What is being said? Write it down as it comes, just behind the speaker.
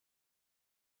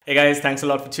Hey guys, thanks a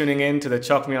lot for tuning in to the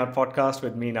Chalkmeout podcast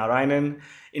with me, Narayanan.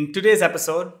 In today's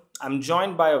episode, I'm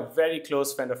joined by a very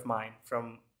close friend of mine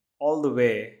from all the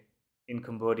way in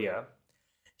Cambodia.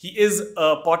 He is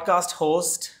a podcast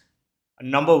host, a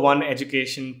number one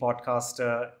education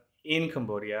podcaster in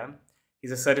Cambodia. He's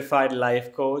a certified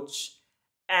life coach,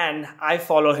 and I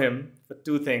follow him for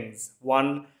two things.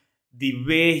 One, the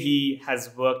way he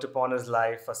has worked upon his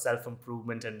life for self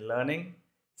improvement and learning.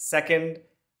 Second,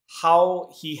 how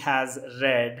he has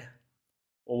read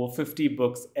over 50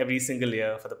 books every single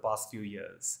year for the past few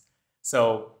years.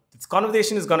 So, this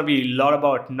conversation is going to be a lot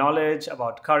about knowledge,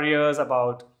 about careers,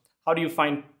 about how do you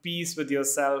find peace with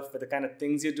yourself, with the kind of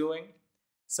things you're doing.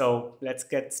 So, let's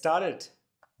get started.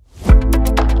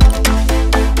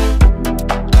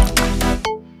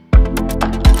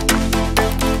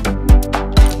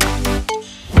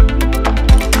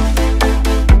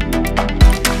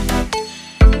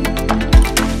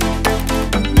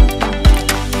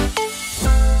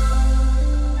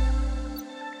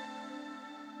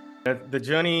 The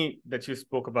journey that you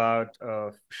spoke about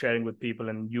sharing with people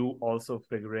and you also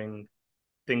figuring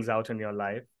things out in your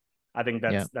life, I think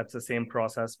that's the same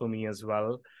process for me as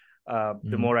well.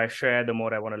 The more I share, the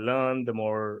more I want to learn, the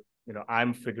more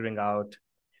I'm figuring out.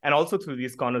 And also through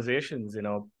these conversations,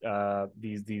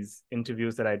 these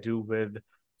interviews that I do with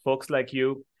folks like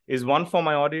you is one for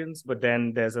my audience, but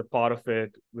then there's a part of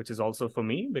it which is also for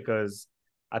me, because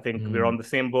I think we're on the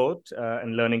same boat,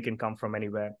 and learning can come from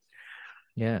anywhere.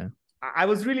 Yeah. I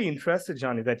was really interested,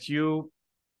 Johnny, that you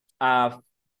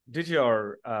did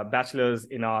your bachelor's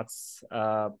in arts,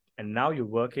 and now you're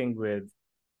working with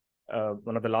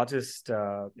one of the largest,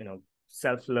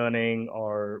 self-learning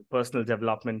or personal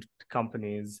development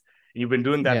companies. You've been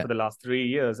doing that for the last 3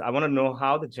 years. I want to know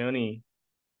how the journey,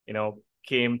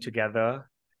 came together,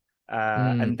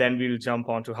 and then we'll jump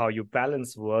on to how you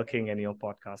balance working and your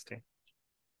podcasting.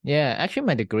 Yeah, actually,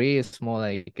 my degree is more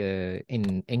like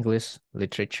in English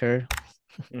literature.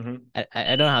 I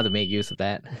don't know how to make use of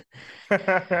that.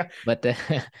 But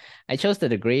I chose the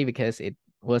degree because it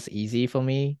was easy for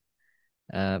me,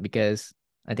 because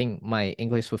I think my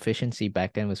English proficiency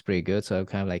back then was pretty good. So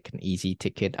kind of like an easy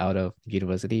ticket out of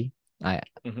university. I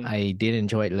did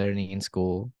enjoy learning in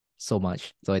school so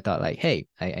much. So I thought like, hey,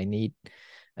 I need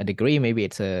a degree. Maybe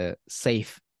it's a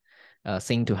safe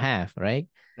thing to have, right?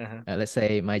 Let's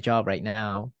say my job right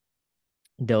now,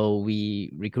 though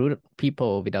we recruit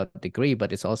people without a degree,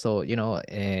 but it's also,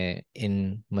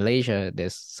 in Malaysia,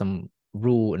 there's some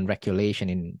rule and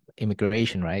regulation in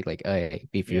immigration, right? Like,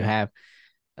 if you have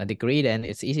a degree, then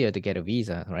it's easier to get a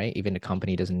visa, right? Even the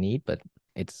company doesn't need, but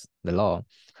it's the law.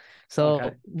 So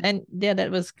then, yeah,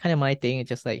 that was kind of my thing. It's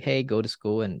just like, hey, go to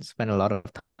school and spend a lot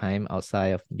of time outside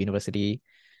of university.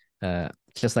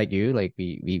 Just like you, like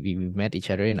we met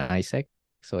each other in Isaac.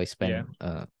 So I spent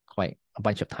quite a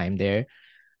bunch of time there,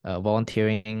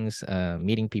 volunteering,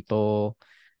 meeting people,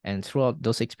 and throughout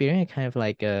those experiences, kind of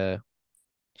like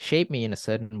shaped me in a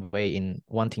certain way in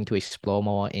wanting to explore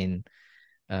more in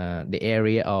the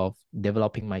area of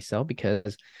developing myself.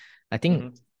 Because I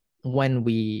think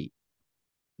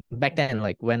back then,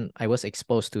 like when I was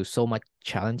exposed to so much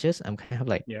challenges, I'm kind of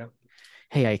like,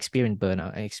 hey, I experienced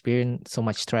burnout, I experienced so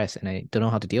much stress, and I don't know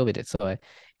how to deal with it. So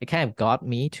it kind of got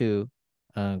me to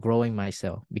growing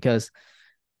myself, because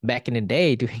back in the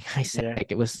day doing Isaac,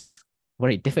 it was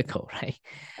very difficult, right?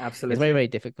 Absolutely. It's very, very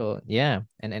difficult. Yeah.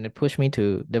 And it pushed me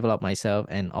to develop myself.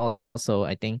 And also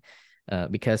I think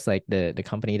because like the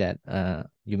company that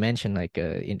you mentioned, like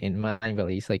in Mind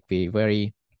Valley, is like be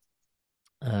very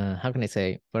how can I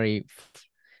say, very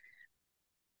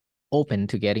open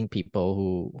to getting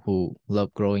people who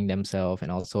love growing themselves, and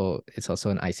also it's also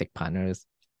an Isaac partners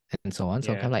and so on.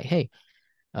 So I'm kind of like, hey,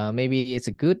 maybe it's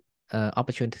a good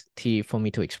opportunity for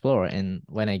me to explore. And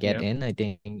when I get in, I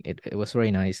think it was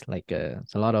very nice. Like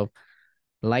it's a lot of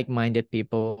like-minded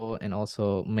people, and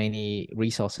also many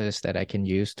resources that I can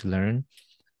use to learn.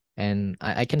 And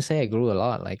I can say I grew a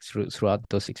lot, like throughout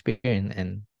those experience,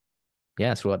 and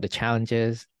throughout the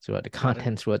challenges, throughout the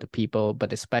content, throughout the people,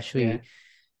 but especially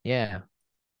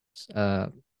a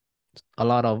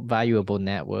lot of valuable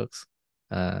networks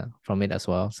from it as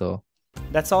well. So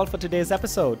that's all for today's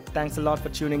episode. Thanks a lot for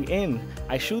tuning in.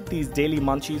 I shoot these daily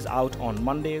munchies out on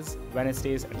Mondays,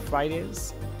 Wednesdays, and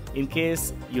Fridays. In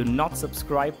case you're not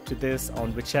subscribed to this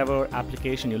on whichever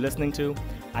application you're listening to,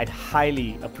 I'd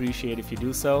highly appreciate if you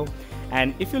do so.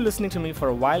 And if you're listening to me for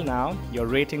a while now, your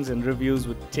ratings and reviews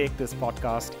would take this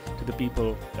podcast to the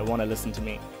people that want to listen to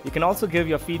me. You can also give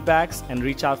your feedbacks and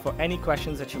reach out for any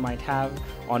questions that you might have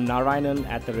on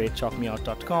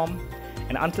Narayanan@Chalkmeout.com.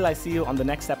 And until I see you on the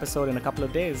next episode in a couple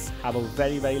of days, have a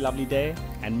very, very lovely day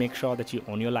and make sure that you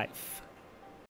own your life.